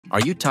Are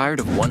you tired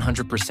of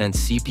 100%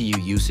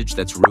 CPU usage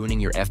that's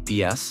ruining your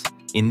FPS?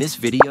 In this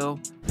video,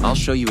 I'll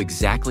show you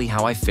exactly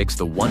how I fixed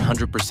the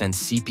 100%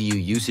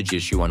 CPU usage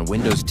issue on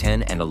Windows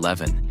 10 and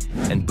 11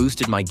 and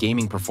boosted my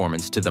gaming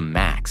performance to the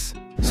max.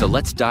 So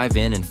let's dive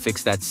in and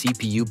fix that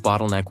CPU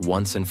bottleneck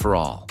once and for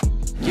all.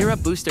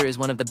 GearUp Booster is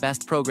one of the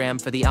best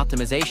programs for the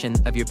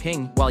optimization of your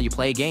ping while you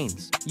play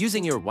games,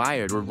 using your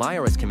wired or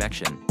wireless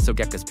connection. So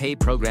get this paid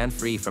program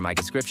free from my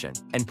description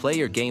and play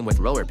your game with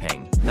lower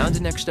ping. Now in the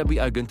next step, we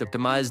are going to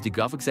optimize the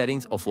graphic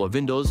settings of our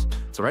Windows.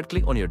 So right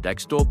click on your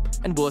desktop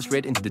and go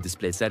straight into the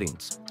display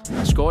settings.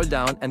 Scroll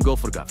down and go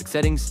for graphic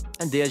settings,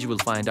 and there you will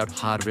find out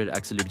hardware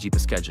accelerated GPU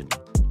scheduling.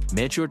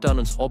 Make sure to turn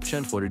on this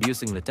option for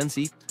reducing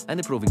latency and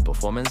improving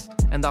performance,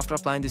 and after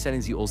applying the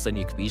settings you also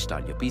need to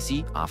restart your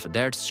PC. After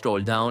that,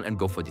 scroll down and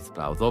go for the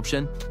browse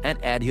option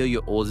and add here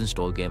your old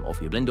installed game of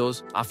your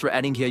Windows. After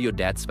adding here your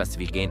that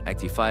specific game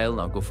active file,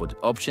 now go for the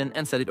option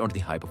and set it on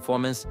the high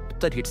performance.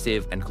 Then hit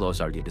save and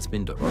close out this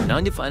window. Now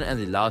in the final and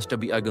the last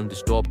step, we are going to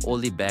stop all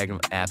the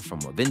background apps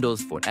from our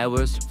Windows for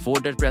hours. For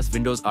that, press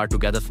Windows R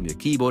together from your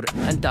keyboard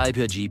and type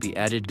here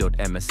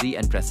gpedit.msc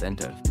and press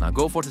enter. Now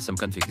go for some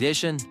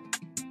configuration,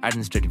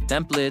 administrative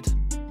template,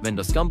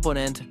 Windows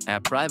component,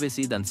 app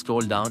privacy, then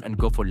scroll down and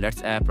go for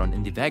Let's App Run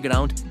in the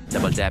background.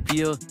 Double tap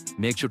here,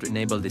 make sure to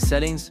enable the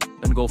settings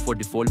and go for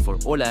default for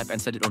all app and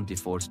set it on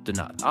default to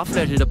none. After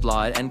that, hit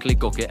apply and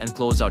click OK and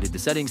close out the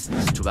settings.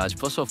 So guys,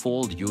 first of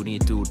all, you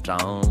need to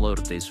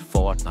download this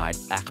Fortnite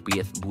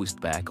FPS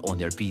boost pack on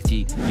your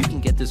PC. You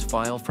can get this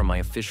file from my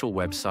official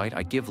website.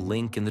 I give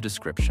link in the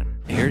description.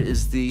 Here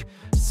is the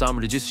some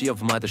registry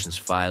optimizations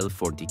file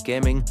for the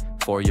gaming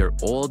for your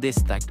all this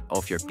stack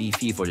of your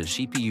PC for the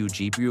CPU,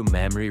 GPU,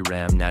 memory,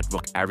 RAM,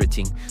 network,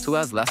 everything. So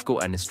guys, let's go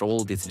and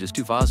install this just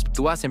too fast.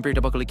 So guys, simply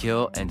double click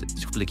here and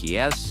click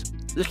yes.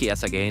 Click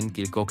yes again,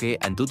 click OK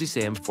and do the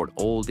same for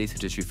all these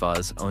registry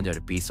files on your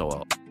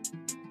PC.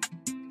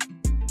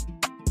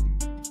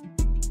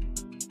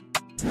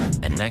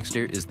 And next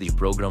here is the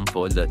program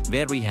folder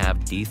where we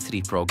have these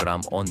three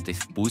programs on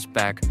this boost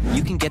pack.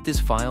 You can get this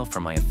file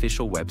from my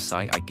official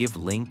website. I give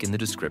link in the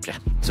description.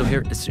 So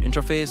here is the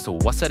interface. So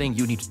what setting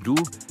you need to do?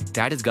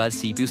 That is guys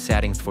CPU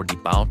settings for the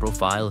power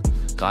profile.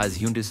 Guys,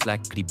 you need to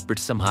select the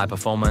some high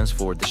performance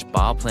for this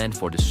power plant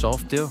for the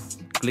software.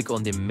 Click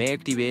on the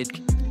Make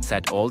Activate.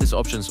 Set all these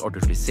options auto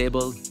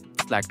disable.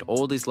 Select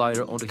all the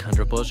slider onto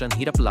 100%,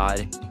 hit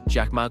apply,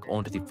 check mark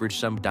onto the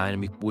Prism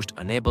dynamic boost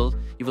enable.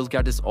 You will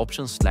get this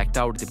option, select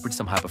out the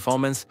Prism high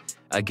performance.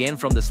 Again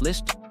from this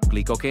list,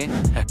 click OK,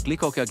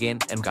 click OK again,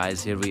 and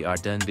guys, here we are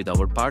done with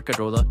our power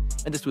controller,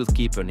 and this will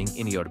keep running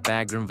in your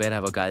background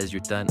wherever guys you're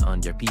done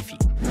on your PC.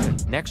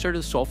 Next are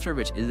the software,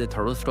 which is the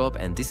Stutters,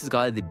 and this is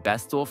guys the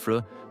best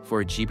software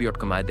for GPU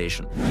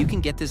optimization. You can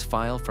get this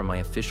file from my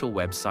official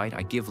website.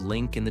 I give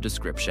link in the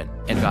description.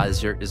 And guys,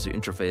 here is the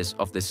interface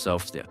of this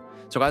software.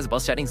 So guys, what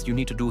settings you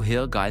need to do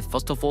here, guys?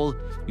 First of all,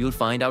 you'll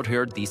find out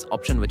here this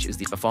option, which is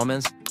the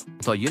performance.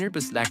 So you need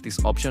to select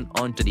this option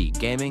onto the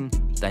gaming,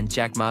 then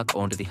check mark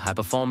onto the high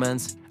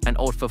performance, and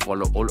also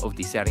follow all of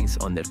the settings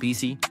on their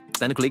PC.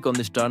 Then click on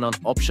this turn on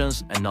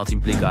options, and now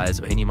simply guys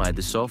minimize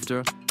the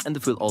software, and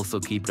it will also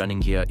keep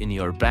running here in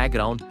your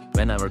background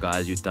whenever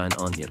guys you turn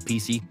on your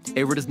PC.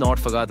 If it is not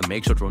forgot, to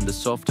make sure to run the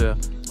software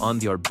on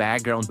your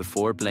background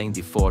before playing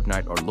the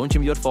Fortnite or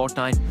launching your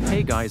Fortnite.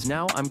 Hey guys,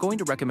 now I'm going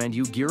to recommend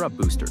you GearUp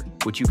Booster,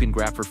 which you can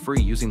grab for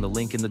free using the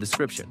link in the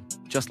description.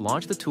 Just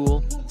launch the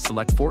tool,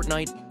 select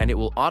Fortnite, and it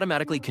will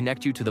automatically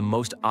connect you to the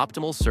most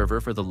optimal server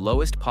for the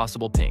lowest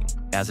possible ping.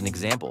 As an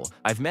example,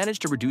 I've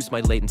managed to reduce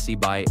my latency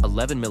by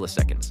 11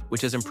 milliseconds,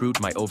 which has improved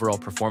my overall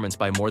performance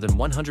by more than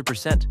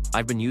 100%.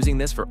 I've been using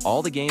this for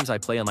all the games I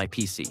play on my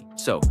PC,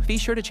 so be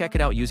sure to check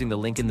it out using the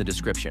link in the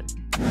description.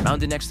 Now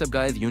the next step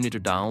guys, you need to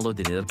download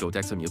the native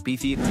codecs on your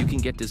PC. You can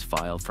get this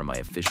file from my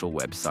official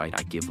website.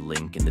 I give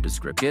link in the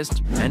description.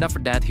 And after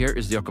that, here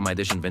is the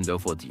optimization window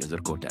for the user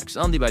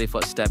codecs. On the very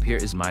first step, here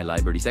is my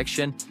library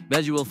section,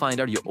 where you will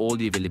find out your all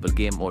the available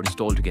game or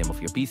installed game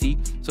of your PC.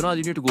 So now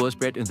you need to go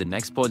straight in the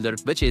next folder,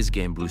 which is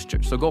Game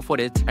Booster. So go for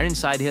it. And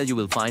inside here, you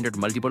will find out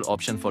multiple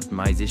options for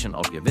optimization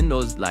of your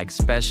Windows, like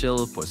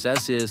special,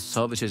 processes,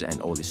 services,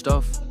 and all this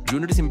stuff. You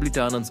need to simply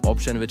turn on this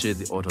option, which is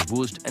the auto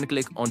boost, and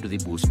click onto the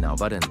boost now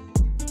button.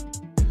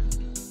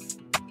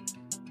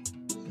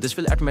 This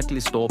will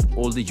automatically stop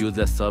all the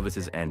user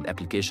services and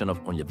application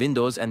on your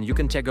Windows, and you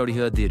can check out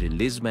here the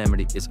release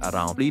memory is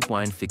around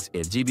 3.68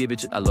 GB,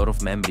 which is a lot of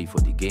memory for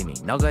the gaming.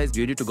 Now guys,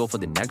 you need to go for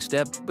the next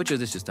step, which is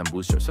the system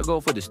booster. So go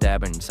for this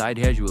tab, and inside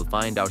here you will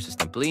find our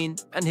system clean,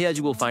 and here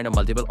you will find a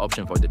multiple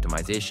option for the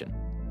optimization.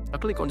 Now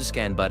click on the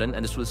scan button,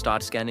 and this will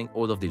start scanning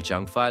all of the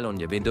junk file on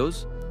your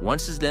Windows.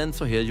 Once it's done,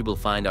 so here you will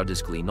find out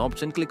this clean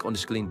option. Click on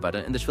this clean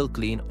button, and this will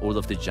clean all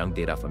of the junk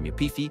data from your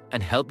PC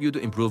and help you to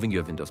improving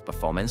your Windows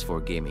performance for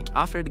gaming.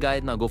 After it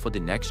guys, now go for the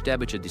next tab,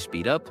 which is the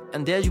speed up,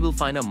 and there you will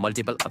find out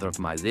multiple other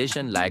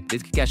optimization like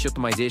disk cache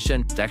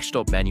optimization,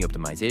 desktop menu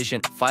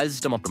optimization, file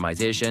system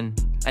optimization,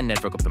 and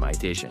network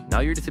optimization. Now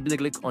you just simply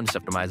click on this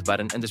optimize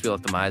button, and this will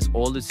optimize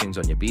all the things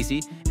on your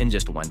PC in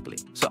just one click.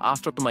 So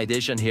after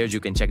optimization here, you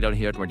can check it out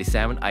here,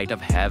 27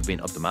 items have been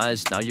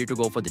optimized. Now you have to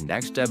go for the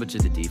next step, which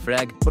is the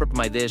defrag for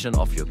optimization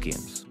of your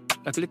games.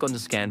 Now click on the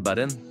scan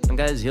button, and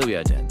guys, here we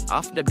are done.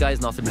 After that,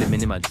 guys, now simply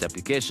minimize this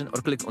application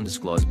or click on this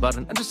close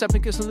button, and this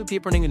application will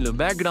keep running in the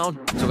background.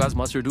 So guys,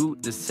 once you do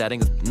this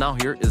settings, now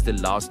here is the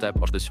last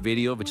step of this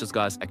video, which is,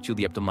 guys,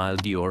 actually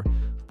optimize your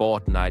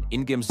Fortnite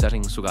in-game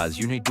settings. So guys,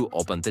 you need to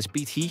open this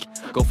PC,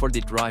 go for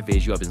the drive where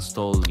you have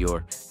installed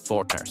your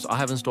Fortnite. So I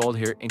have installed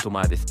here into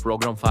my this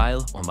program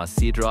file on my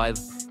C drive.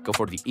 Go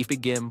for the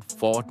Epic game,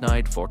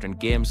 Fortnite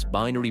games,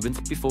 binary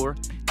with before,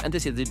 and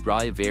this is the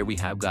drive where we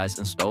have, guys,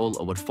 installed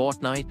our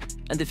Fortnite,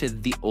 and this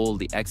is the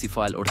exe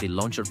file or the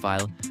launcher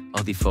file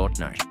of the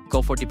Fortnite.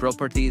 Go for the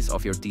properties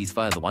of your these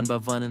files one by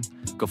one,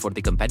 go for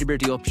the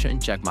compatibility option,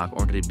 check mark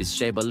on the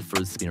disable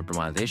full screen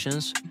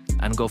optimizations,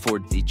 and go for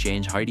the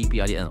change high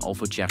DPI and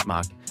also check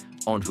mark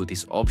onto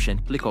this option.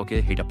 Click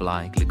OK, hit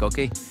apply, click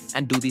OK,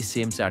 and do the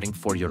same setting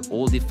for your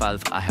all the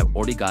files. I have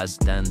already, guys,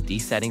 done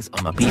these settings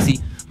on my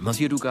PC. Once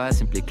you do, guys,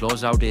 simply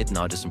close out it.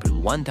 Now just simply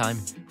one time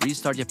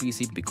restart your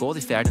PC, because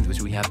the settings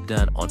which we have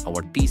done on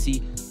our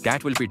PC,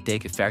 that will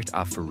take effect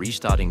after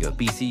restarting your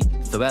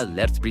PC. So well,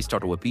 let's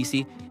restart our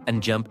PC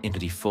and jump into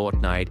the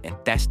Fortnite and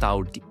test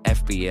out the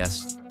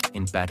FPS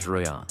in Battle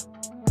Royale.